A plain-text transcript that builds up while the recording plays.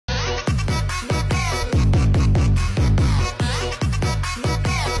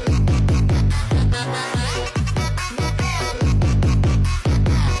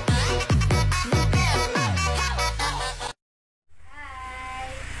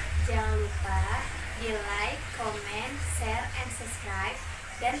di like, komen, share, and subscribe,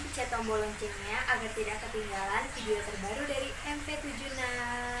 dan pencet tombol loncengnya agar tidak ketinggalan video terbaru dari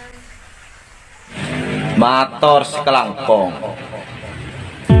MP76. Mator sekelangkong.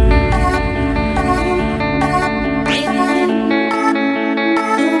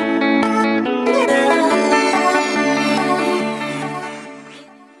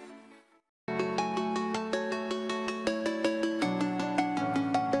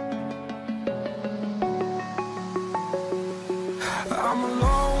 I'm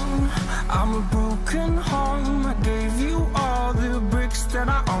alone, I'm a broken home. I gave you all the bricks that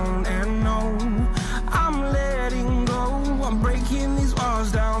I own and know. I'm letting go, I'm breaking these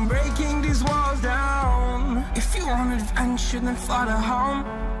walls down, breaking these walls down. If you want adventure, then fly to home.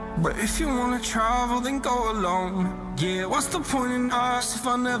 But if you wanna travel, then go alone. Yeah, what's the point in us if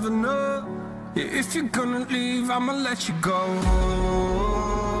I never know? Yeah, if you're gonna leave, I'ma let you go.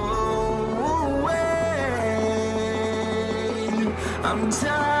 I'm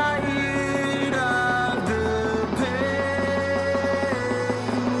tired of the pain.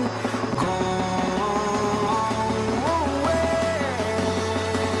 Go away.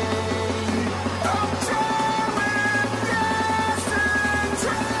 I'm tired of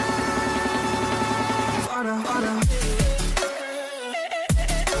yesterday. Harder.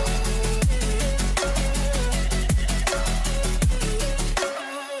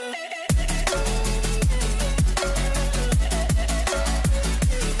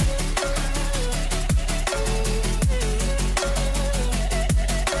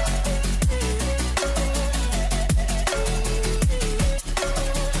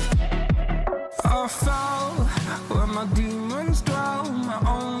 I fell where my demons dwell. My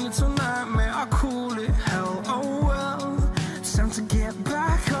own little nightmare, I call it hell. Oh well, it's time to get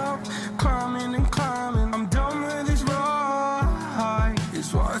back up. Climbing and climbing, I'm done with this ride,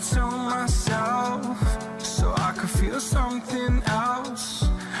 is what I tell myself, so I could feel something else.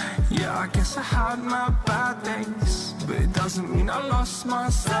 Yeah, I guess I had my bad days, but it doesn't mean I lost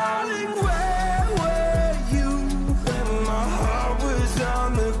myself. Darling, where were you when my heart was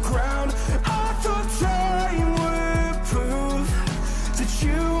on the ground? I thought time would prove that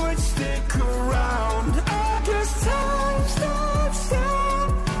you would stick around. I guess time stops still,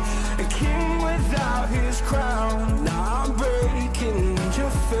 a king without his crown. Now I'm breaking,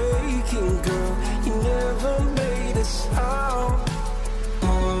 you're faking, girl. You never made a sound.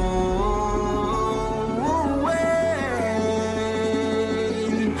 Oh, wait,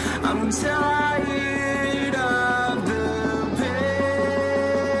 I'm tired of the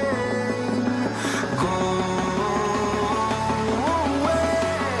pain. Go away.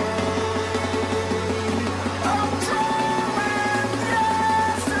 I'm tired of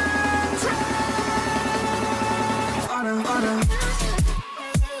yesterday. Harder.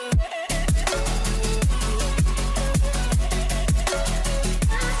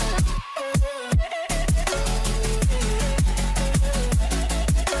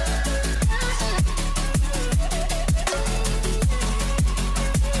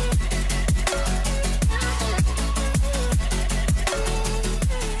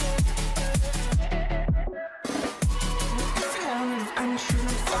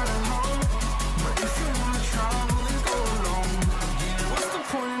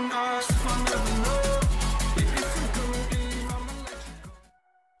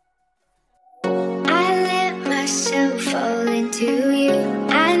 Fall into you.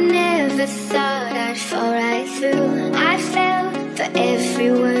 I never thought I'd fall right through. I fell for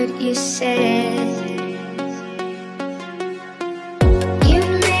every word you said. You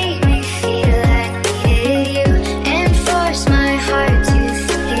made me feel I needed you and forced my heart to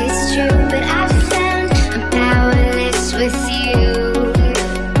think it's true. But I found I'm powerless with you.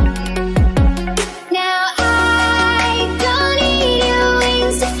 Now I don't need your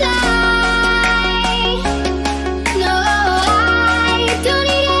wings to fly.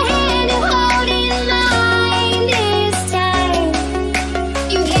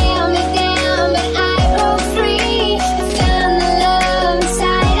 Down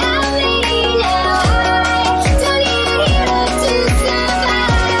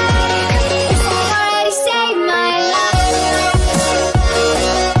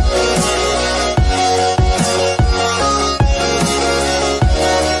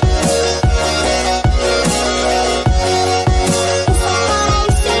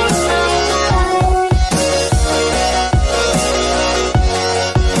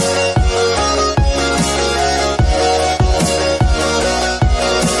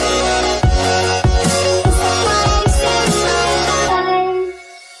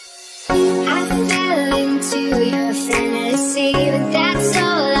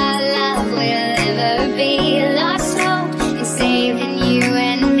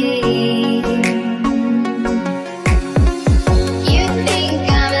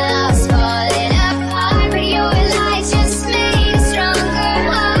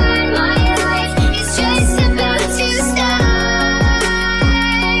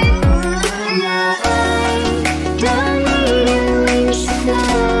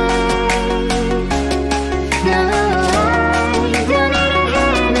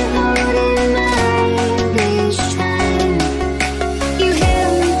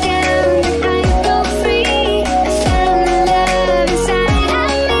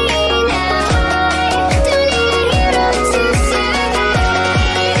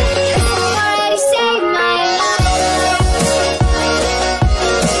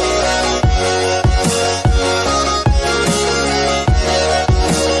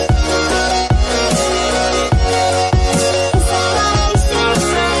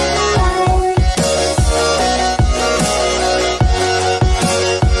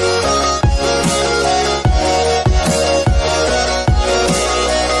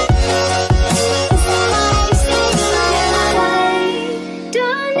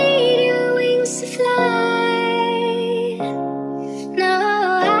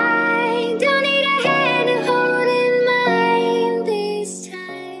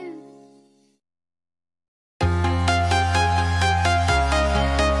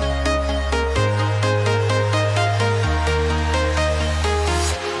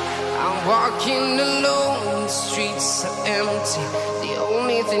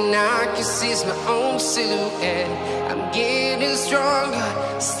sees my own silhouette. I'm getting stronger,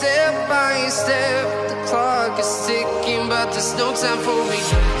 step by step. The clock is ticking, but there's no time for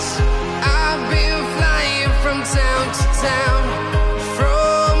regrets. I've been flying from town to town,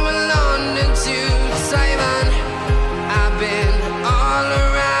 from London to Taiwan. I've been all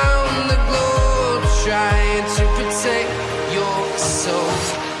around the globe, trying to protect your soul.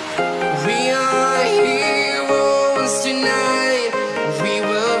 We are heroes tonight. We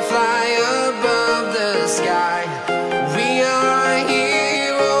will fly above the sky. We are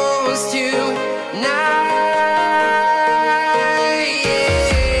heroes tonight.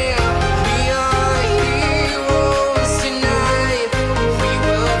 Yeah. We are heroes tonight. We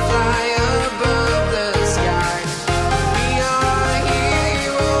will fly above the sky. We are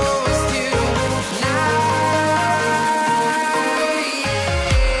heroes tonight.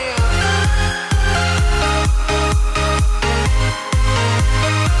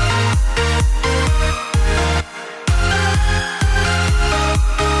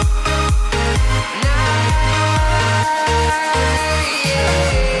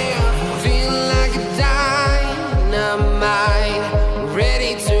 Feel like a dynamite,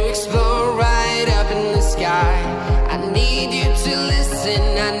 ready to explode right up in the sky. I need you to listen,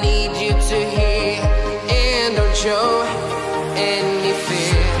 I need